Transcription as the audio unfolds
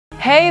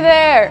Hey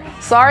there!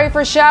 Sorry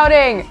for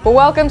shouting, but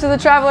welcome to the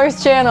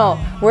Travelers channel.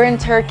 We're in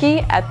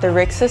Turkey at the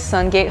Rixos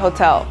Sungate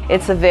Hotel.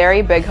 It's a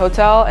very big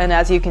hotel, and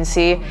as you can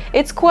see,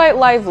 it's quite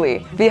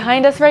lively.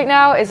 Behind us right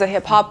now is a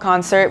hip-hop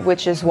concert,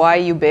 which is why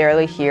you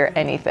barely hear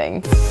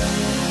anything.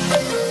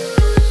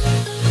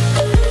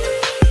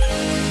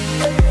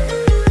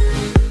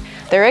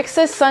 The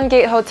Rixos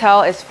Sungate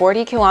Hotel is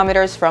 40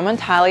 kilometers from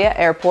Antalya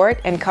Airport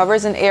and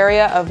covers an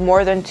area of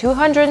more than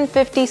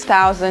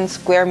 250,000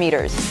 square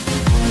meters.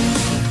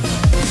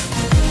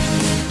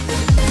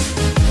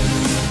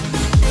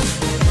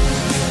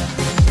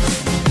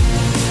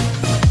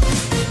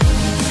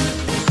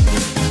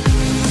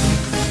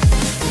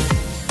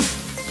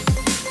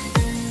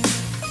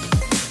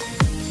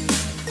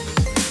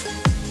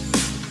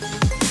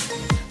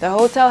 The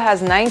hotel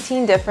has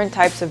 19 different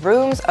types of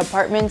rooms,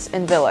 apartments,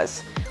 and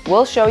villas.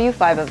 We'll show you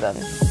 5 of them.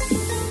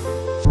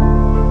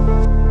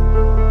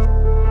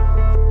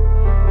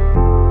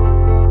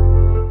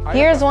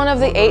 Here's one of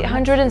the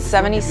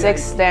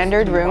 876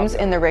 standard rooms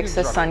in the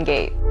Rixos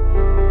Sungate.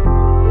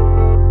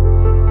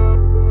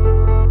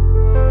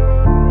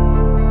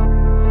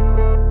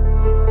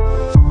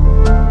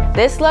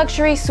 This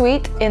luxury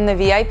suite in the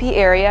VIP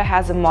area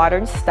has a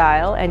modern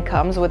style and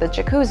comes with a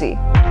jacuzzi.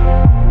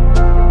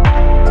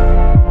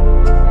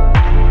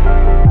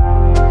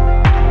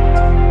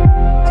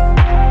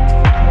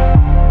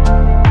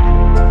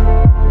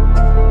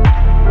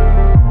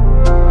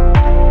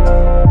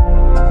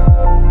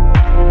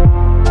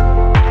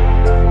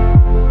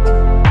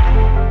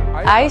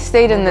 I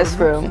stayed in this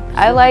room.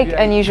 I like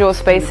unusual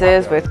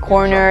spaces with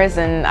corners,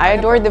 and I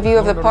adored the view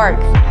of the park.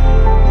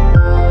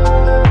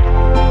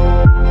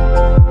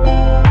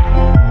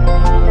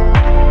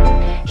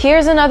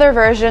 Here's another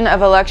version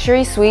of a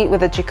luxury suite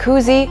with a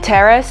jacuzzi,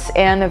 terrace,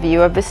 and a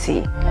view of the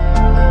sea.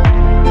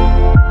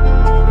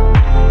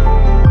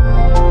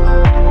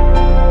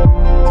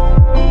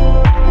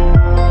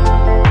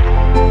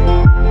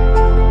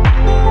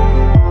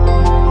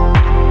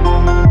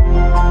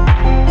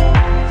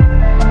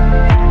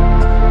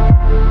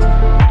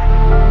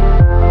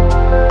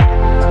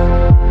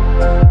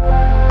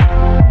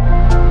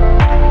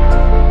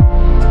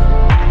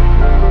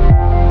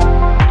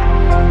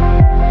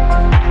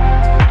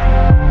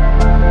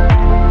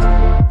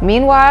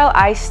 Meanwhile,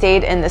 I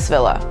stayed in this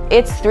villa.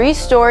 It's 3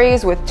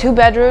 stories with 2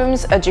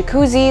 bedrooms, a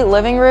jacuzzi,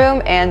 living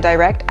room, and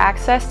direct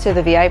access to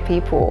the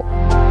VIP pool.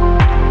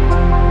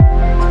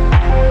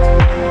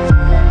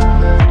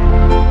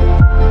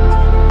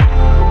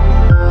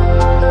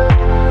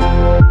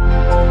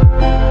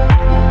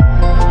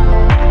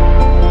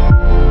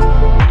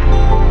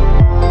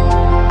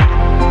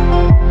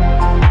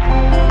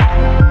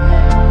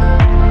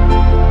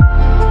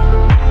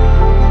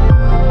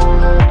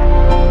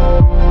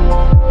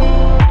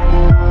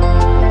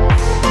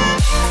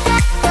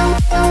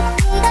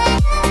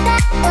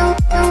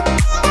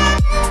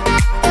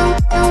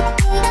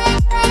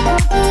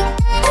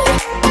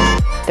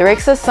 The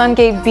Rixos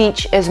Sungate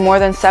beach is more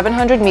than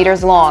 700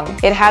 meters long.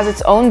 It has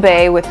its own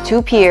bay with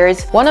 2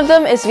 piers. One of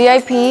them is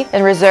VIP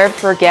and reserved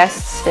for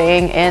guests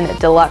staying in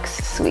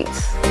deluxe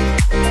suites.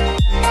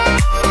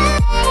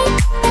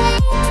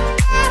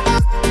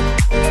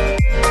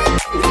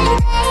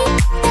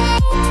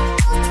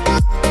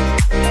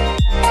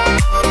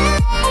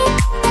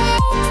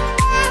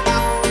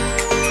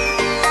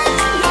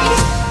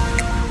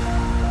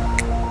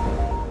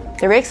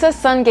 The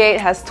Rixos Sungate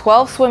has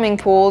 12 swimming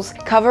pools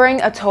covering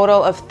a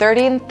total of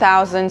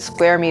 13,000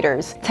 square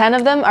meters. 10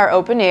 of them are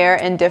open air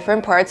in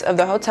different parts of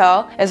the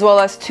hotel, as well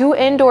as 2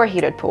 indoor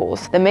heated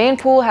pools. The main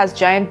pool has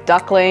giant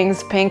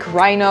ducklings, pink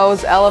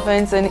rhinos,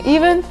 elephants, and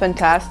even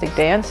fantastic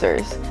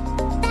dancers.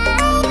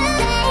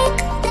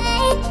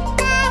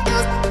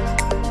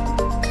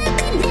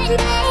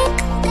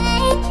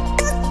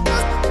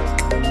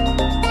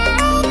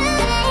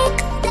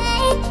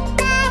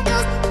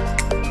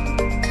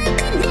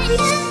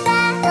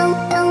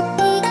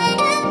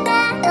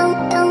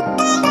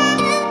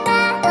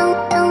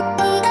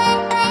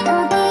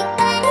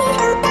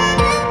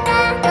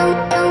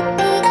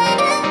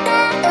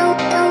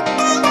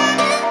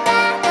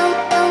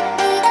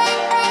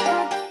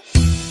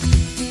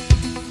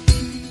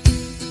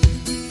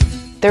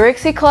 The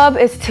Rixie Club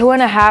is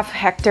 2.5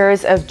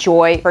 hectares of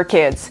joy for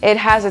kids. It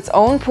has its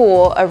own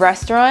pool, a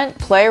restaurant,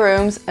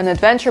 playrooms, an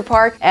adventure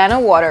park, and a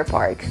water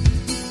park.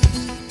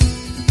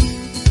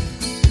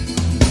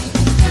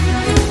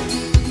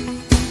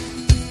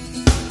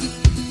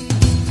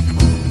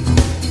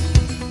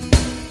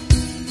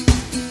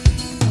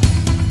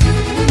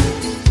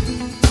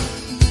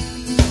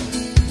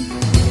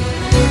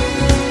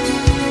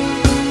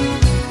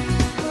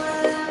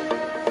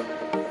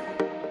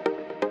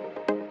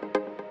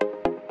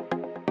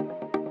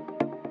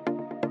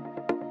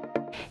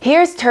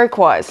 Here's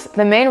Turquoise,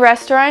 the main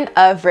restaurant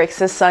of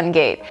Rixos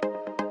Sungate.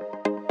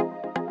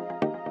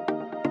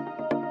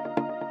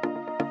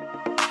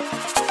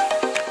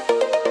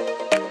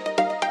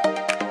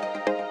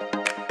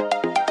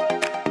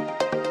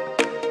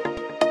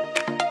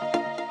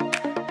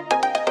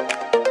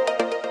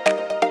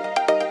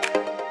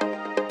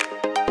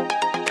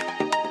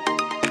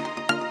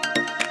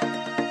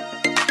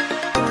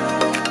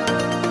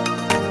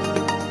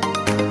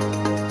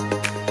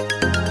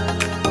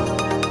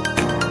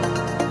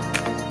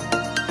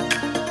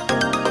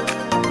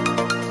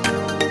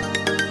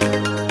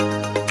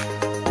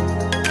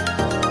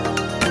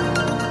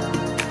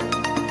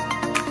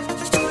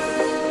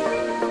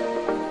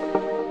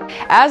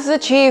 As the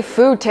chief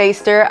food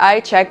taster,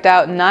 I checked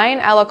out 9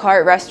 a la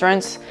carte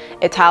restaurants: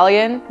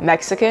 Italian,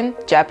 Mexican,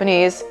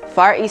 Japanese,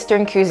 Far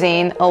Eastern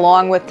cuisine,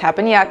 along with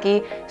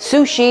teppanyaki,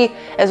 sushi,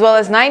 as well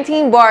as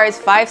 19 bars,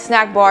 5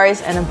 snack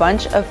bars, and a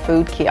bunch of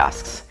food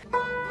kiosks.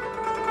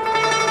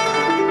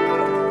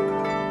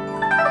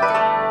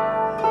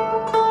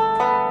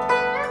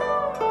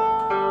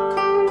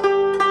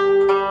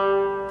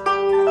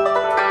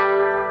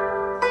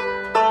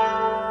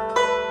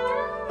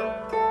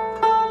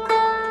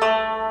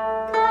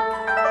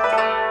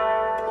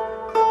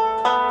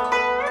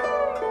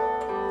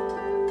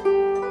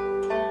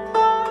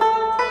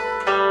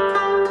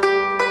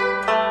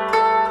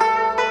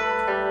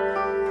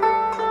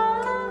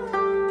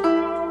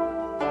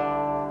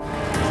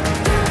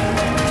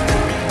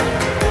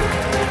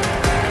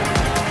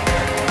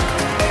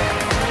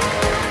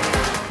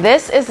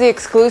 This is the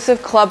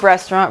exclusive club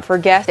restaurant for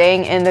guests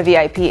staying in the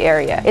VIP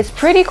area. It's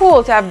pretty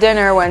cool to have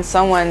dinner when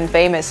someone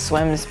famous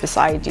swims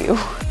beside you.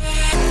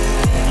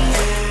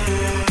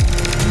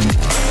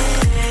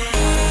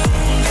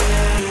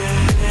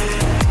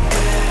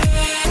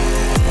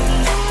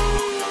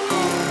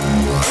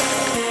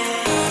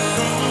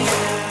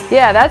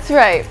 Yeah, that's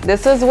right.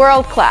 This is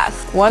world class,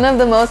 one of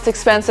the most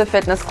expensive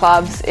fitness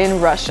clubs in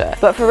Russia.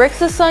 But for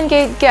Rixos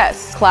Sungate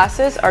guests,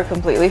 classes are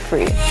completely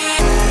free.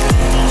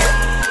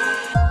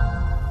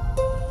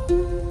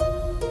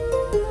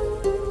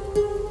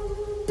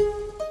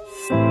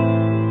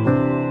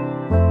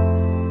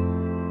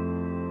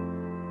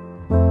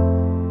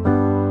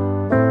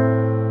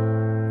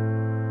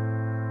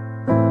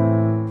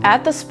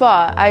 At the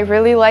spa, I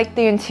really liked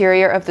the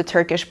interior of the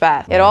Turkish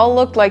bath. It all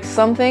looked like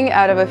something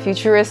out of a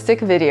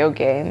futuristic video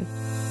game.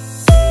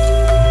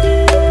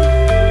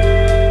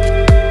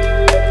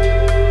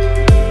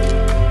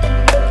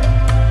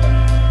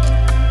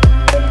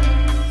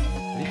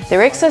 The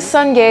Rixos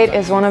Sungate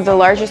is one of the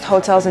largest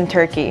hotels in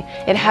Turkey.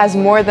 It has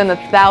more than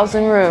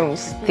 1,000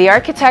 rooms. The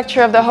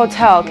architecture of the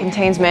hotel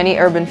contains many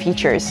urban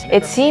features.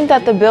 It seemed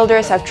that the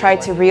builders have tried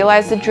to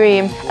realize the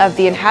dream of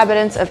the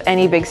inhabitants of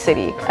any big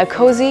city. A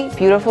cozy,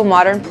 beautiful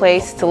modern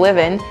place to live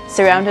in,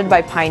 surrounded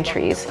by pine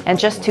trees, and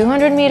just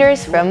 200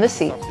 meters from the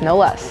sea, no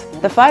less.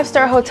 The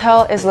 5-star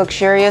hotel is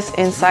luxurious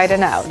inside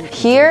and out.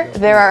 Here,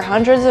 there are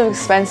hundreds of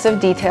expensive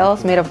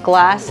details made of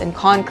glass and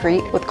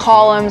concrete, with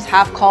columns,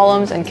 half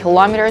columns, and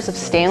kilometers of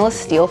stainless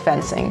steel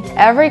fencing.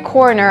 Every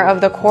corner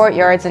of the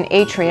courtyards and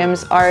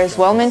atriums are as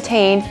well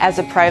maintained as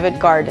a private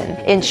garden.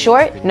 In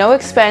short, no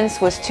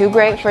expense was too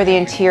great for the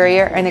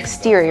interior and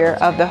exterior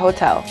of the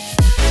hotel.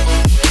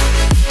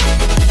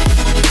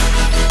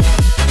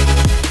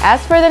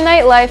 As for the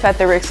nightlife at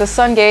the Rixos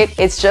Sungate,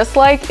 it's just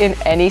like in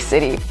any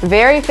city.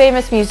 Very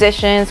famous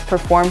musicians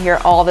perform here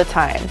all the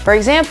time. For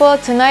example,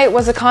 tonight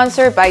was a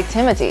concert by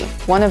Timothy,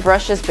 one of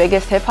Russia's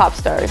biggest hip-hop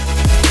stars.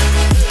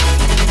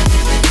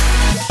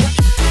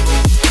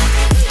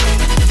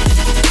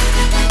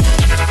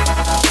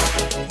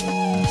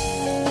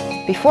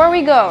 Before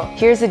we go,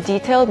 here's a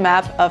detailed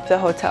map of the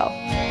hotel.